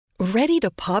Ready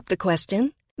to pop the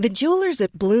question? The jewelers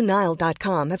at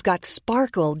BlueNile.com have got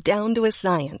sparkle down to a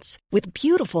science with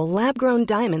beautiful lab-grown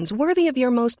diamonds worthy of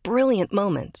your most brilliant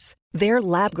moments. Their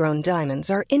lab-grown diamonds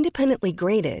are independently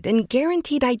graded and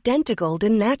guaranteed identical to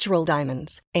natural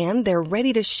diamonds, and they're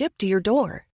ready to ship to your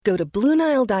door. Go to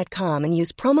BlueNile.com and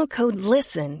use promo code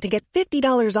LISTEN to get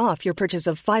 $50 off your purchase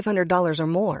of $500 or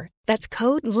more. That's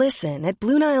code LISTEN at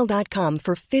BlueNile.com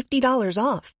for $50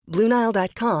 off.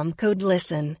 BlueNile.com, code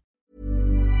LISTEN.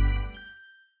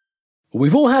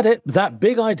 We've all had it, that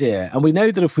big idea, and we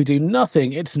know that if we do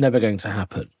nothing, it's never going to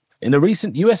happen. In a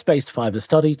recent US-based Fiverr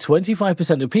study,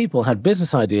 25% of people had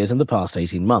business ideas in the past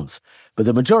 18 months, but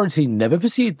the majority never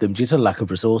pursued them due to lack of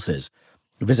resources.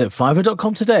 Visit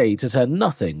Fiverr.com today to turn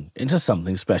nothing into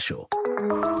something special.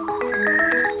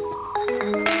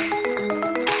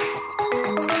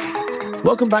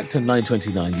 Welcome back to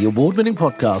 929, the award-winning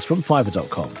podcast from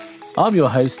Fiverr.com. I'm your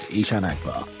host, Ishan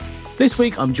Akbar. This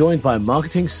week, I'm joined by a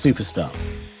marketing superstar.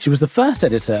 She was the first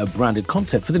editor of branded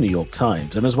content for the New York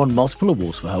Times and has won multiple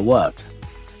awards for her work.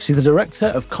 She's the director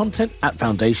of content at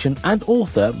Foundation and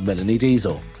author Melanie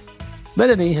Deasel.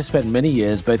 Melanie has spent many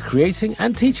years both creating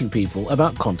and teaching people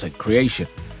about content creation,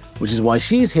 which is why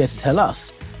she is here to tell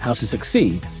us how to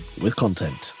succeed with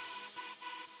content.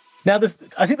 Now,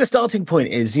 I think the starting point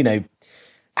is,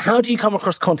 how do you come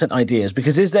across content ideas?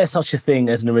 Because is there such a thing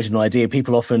as an original idea?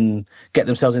 People often get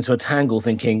themselves into a tangle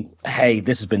thinking, hey,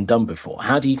 this has been done before.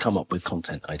 How do you come up with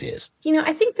content ideas?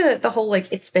 I think the whole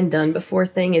it's been done before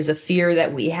thing is a fear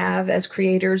that we have as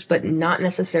creators, but not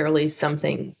necessarily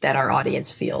something that our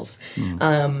audience feels.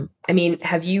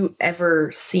 Have you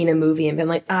ever seen a movie and been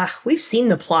like, we've seen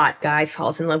the plot, guy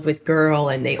falls in love with girl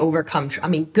and they overcome,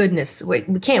 goodness, wait,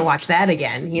 we can't watch that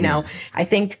again. I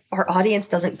think our audience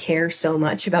doesn't care so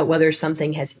much about whether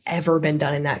something has ever been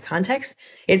done in that context.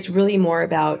 It's really more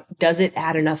about, does it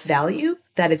add enough value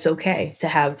that it's okay to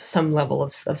have some level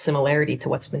of similarity to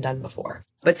what's been done before.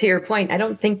 But to your point, I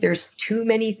don't think there's too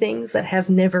many things that have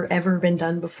never, ever been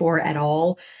done before at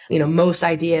all. Most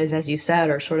ideas, as you said,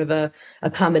 are sort of a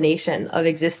combination of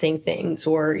existing things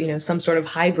or, some sort of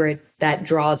hybrid that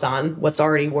draws on what's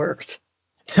already worked.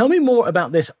 Tell me more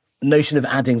about this notion of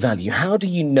adding value. How do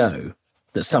you know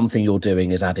that something you're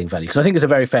doing is adding value? Because I think it's a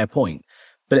very fair point,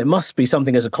 but it must be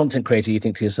something as a content creator, you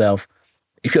think to yourself,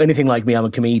 if you're anything like me, I'm a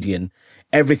comedian,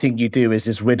 everything you do is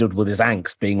just riddled with this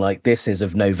angst, being like, this is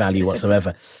of no value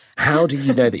whatsoever. How do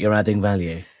you know that you're adding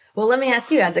value? Well, let me ask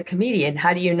you, as a comedian,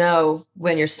 how do you know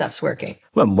when your stuff's working?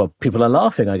 Well, people are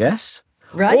laughing, I guess.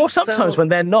 Right. Or sometimes when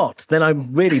they're not, then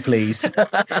I'm really pleased.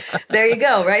 There you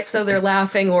go, right? So they're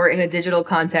laughing or in a digital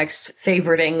context,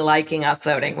 favoriting, liking,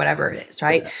 upvoting, whatever it is,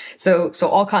 right? Yeah. So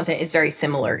all content is very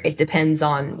similar. It depends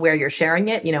on where you're sharing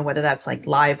it, whether that's like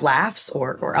live laughs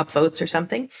or upvotes or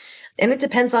something. And it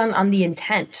depends on the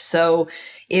intent. So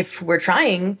if we're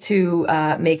trying to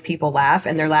make people laugh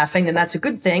and they're laughing, then that's a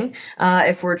good thing.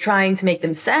 If we're trying to make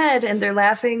them sad and they're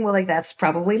laughing, well, that's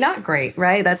probably not great,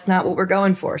 right? That's not what we're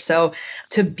going for. So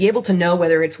to be able to know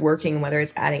whether it's working, whether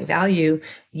it's adding value,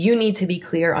 you need to be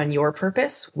clear on your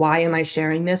purpose. Why am I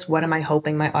sharing this? What am I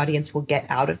hoping my audience will get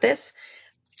out of this?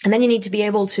 And then you need to be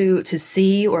able to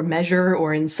see or measure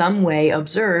or in some way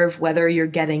observe whether you're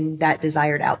getting that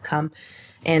desired outcome.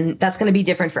 And that's going to be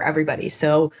different for everybody.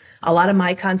 So a lot of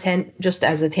my content, just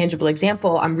as a tangible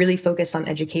example, I'm really focused on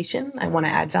education. I want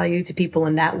to add value to people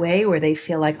in that way where they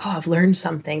feel like, I've learned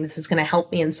something. This is going to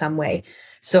help me in some way.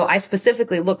 So I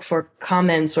specifically look for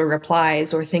comments or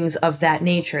replies or things of that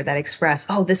nature that express,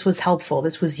 this was helpful.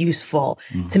 This was useful.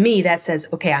 To me, that says,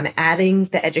 okay, I'm adding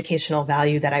the educational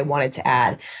value that I wanted to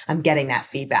add. I'm getting that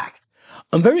feedback.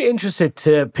 I'm very interested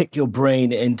to pick your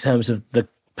brain in terms of the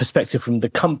perspective from the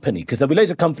company, because there'll be loads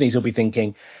of companies who'll be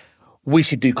thinking, we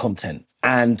should do content,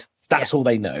 and that's all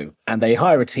they know. And they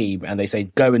hire a team and they say,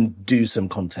 go and do some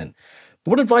content.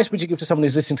 But what advice would you give to someone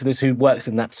who's listening to this who works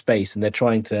in that space and they're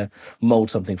trying to mold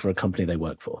something for a company they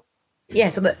work for? Yeah,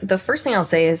 so the first thing I'll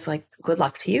say is good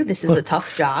luck to you. This is a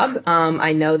tough job.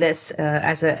 I know this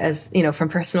as from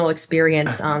personal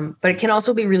experience, but it can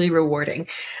also be really rewarding.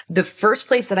 The first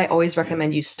place that I always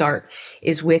recommend you start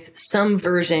is with some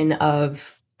version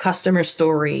of customer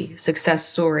story, success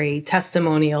story,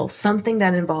 testimonial, something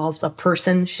that involves a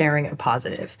person sharing a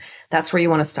positive. That's where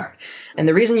you want to start. And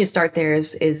the reason you start there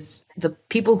is the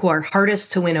people who are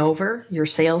hardest to win over, your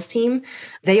sales team,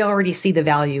 they already see the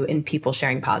value in people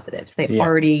sharing positives. They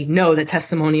already know that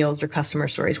testimonials or customer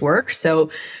stories work.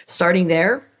 So starting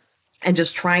there and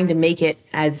just trying to make it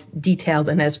as detailed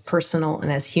and as personal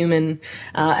and as human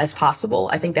as possible.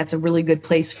 I think that's a really good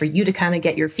place for you to kind of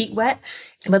get your feet wet.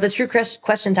 But the true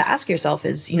question to ask yourself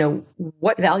is,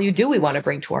 what value do we want to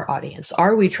bring to our audience?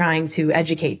 Are we trying to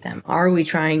educate them? Are we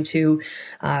trying to,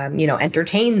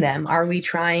 entertain them? Are we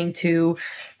trying to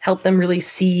help them really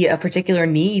see a particular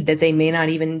need that they may not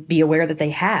even be aware that they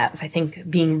have? I think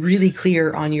being really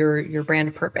clear on your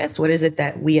brand purpose, what is it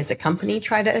that we as a company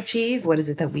try to achieve? What is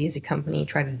it that we as a company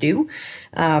try to do?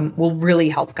 Will really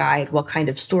help guide what kind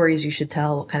of stories you should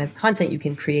tell, what kind of content you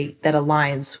can create that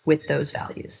aligns with those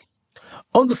values.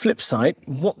 On the flip side,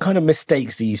 what kind of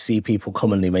mistakes do you see people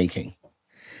commonly making?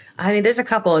 I mean, there's a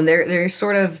couple, and they're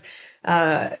sort of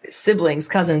siblings,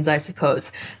 cousins, I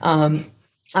suppose. On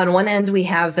one end, we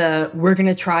have we're going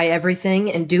to try everything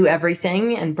and do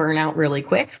everything and burn out really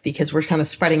quick because we're kind of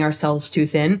spreading ourselves too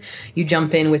thin. You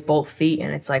jump in with both feet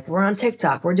and it's like, we're on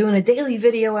TikTok, we're doing a daily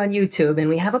video on YouTube, and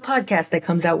we have a podcast that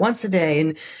comes out once a day.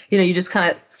 And, you just kind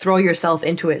of throw yourself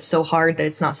into it so hard that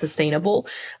it's not sustainable.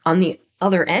 On the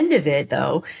other end of it,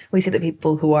 though, we see the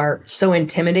people who are so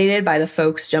intimidated by the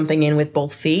folks jumping in with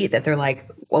both feet that they're like,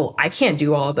 well, I can't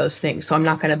do all of those things, so I'm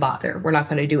not going to bother. We're not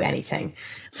going to do anything.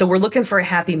 So we're looking for a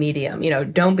happy medium.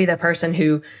 Don't be the person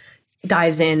who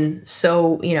dives in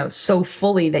so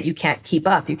fully that you can't keep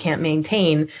up, you can't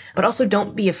maintain, but also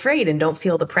don't be afraid and don't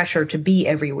feel the pressure to be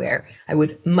everywhere. I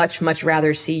would much, much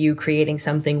rather see you creating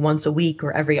something once a week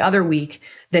or every other week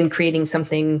than creating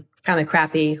something kind of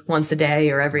crappy once a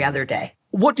day or every other day.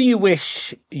 What do you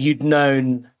wish you'd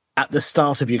known at the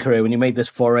start of your career when you made this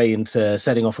foray into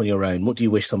setting off on your own? What do you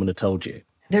wish someone had told you?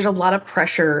 There's a lot of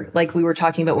pressure, like we were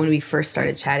talking about when we first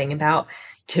started chatting about,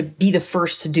 to be the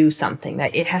first to do something,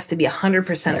 that it has to be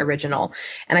 100% original.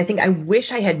 And I think I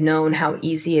wish I had known how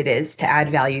easy it is to add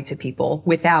value to people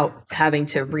without having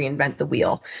to reinvent the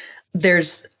wheel.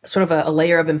 There's sort of a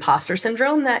layer of imposter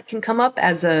syndrome that can come up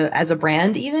as a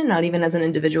brand, even not even as an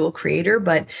individual creator,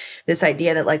 but this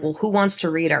idea that like, well, who wants to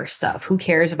read our stuff? Who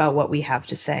cares about what we have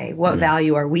to say? What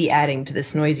value are we adding to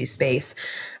this noisy space?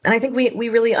 And I think we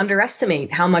really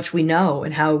underestimate how much we know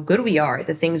and how good we are at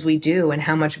the things we do and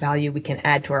how much value we can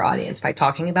add to our audience by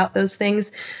talking about those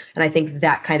things. And I think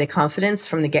that kind of confidence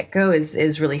from the get-go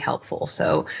is really helpful.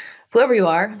 So whoever you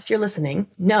are, if you're listening,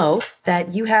 know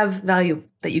that you have value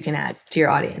that you can add to your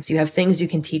audience. You have things you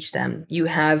can teach them. You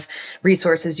have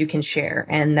resources you can share,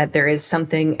 and that there is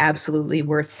something absolutely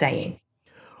worth saying.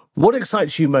 What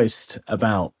excites you most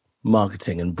about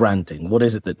marketing and branding? What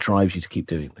is it that drives you to keep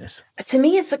doing this? To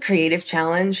me, it's a creative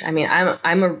challenge. I mean,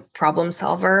 I'm a problem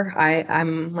solver.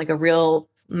 I'm like a real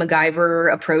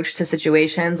MacGyver approach to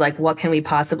situations. Like, what can we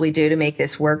possibly do to make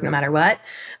this work no matter what?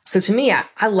 So to me,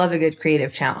 I love a good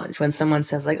creative challenge. When someone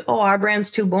says like, oh, our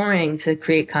brand's too boring to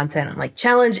create content, I'm like,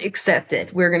 challenge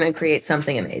accepted. We're going to create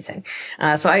something amazing.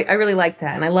 So I really like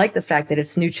that. And I like the fact that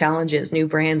it's new challenges, new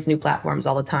brands, new platforms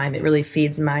all the time. It really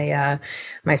feeds my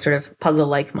sort of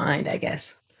puzzle-like mind, I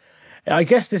guess. I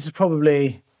guess this is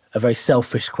probably a very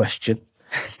selfish question,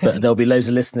 but there'll be loads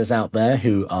of listeners out there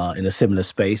who are in a similar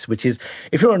space, which is,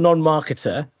 if you're a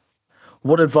non-marketer,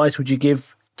 what advice would you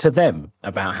give to them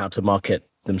about how to market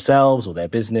themselves or their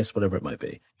business, whatever it might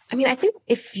be? I mean, I think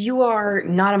if you are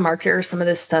not a marketer, some of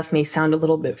this stuff may sound a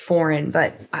little bit foreign,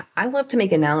 but I love to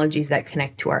make analogies that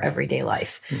connect to our everyday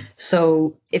life.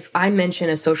 So if I mention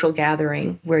a social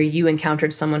gathering where you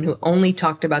encountered someone who only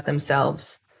talked about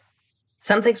themselves,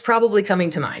 something's probably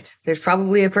coming to mind. There's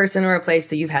probably a person or a place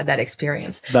that you've had that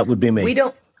experience. That would be me. We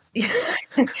don't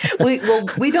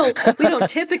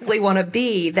typically want to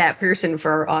be that person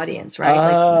for our audience, right?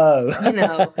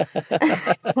 Oh.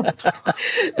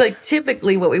 Like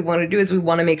typically what we want to do is we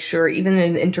want to make sure, even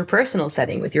in an interpersonal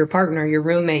setting with your partner, your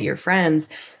roommate, your friends,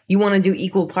 you want to do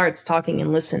equal parts talking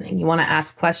and listening. You want to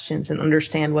ask questions and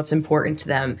understand what's important to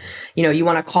them. You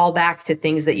want to call back to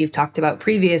things that you've talked about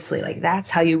previously. Like, that's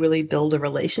how you really build a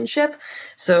relationship.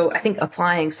 So I think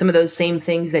applying some of those same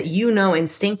things that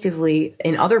instinctively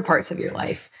in other parts of your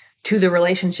life to the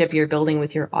relationship you're building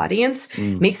with your audience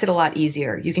makes it a lot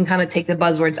easier. You can kind of take the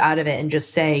buzzwords out of it and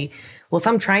just say, well, if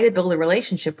I'm trying to build a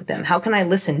relationship with them, how can I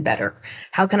listen better?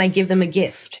 How can I give them a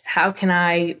gift? How can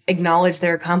I acknowledge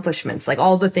their accomplishments? Like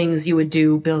all the things you would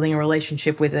do building a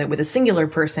relationship with a singular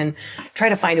person, try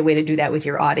to find a way to do that with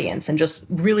your audience and just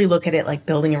really look at it like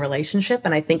building a relationship.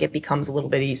 And I think it becomes a little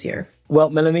bit easier. Well,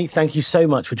 Melanie, thank you so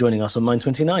much for joining us on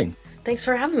 929. Thanks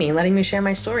for having me and letting me share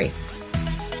my story.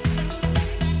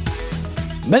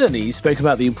 Melanie spoke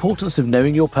about the importance of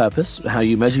knowing your purpose, how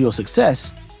you measure your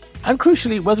success, and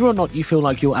crucially, whether or not you feel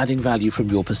like you're adding value from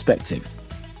your perspective.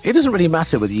 It doesn't really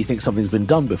matter whether you think something's been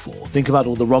done before. Think about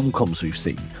all the rom-coms we've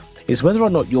seen. It's whether or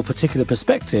not your particular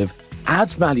perspective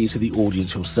adds value to the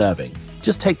audience you're serving.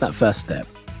 Just take that first step.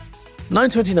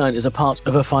 929 is a part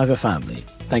of a Fiverr family.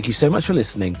 Thank you so much for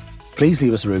listening. Please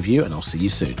leave us a review and I'll see you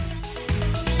soon.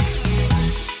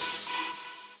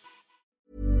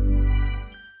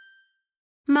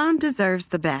 Mom deserves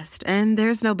the best, and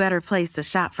there's no better place to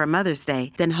shop for Mother's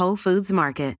Day than Whole Foods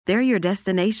Market. They're your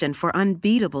destination for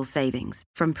unbeatable savings,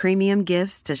 from premium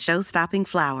gifts to show-stopping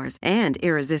flowers and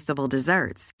irresistible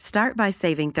desserts. Start by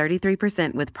saving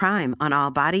 33% with Prime on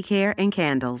all body care and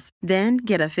candles. Then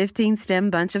get a 15-stem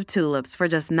bunch of tulips for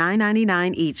just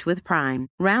 $9.99 each with Prime.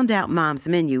 Round out Mom's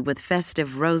menu with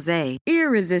festive rosé,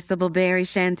 irresistible berry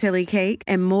chantilly cake,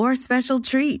 and more special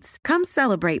treats. Come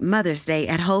celebrate Mother's Day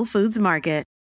at Whole Foods Market.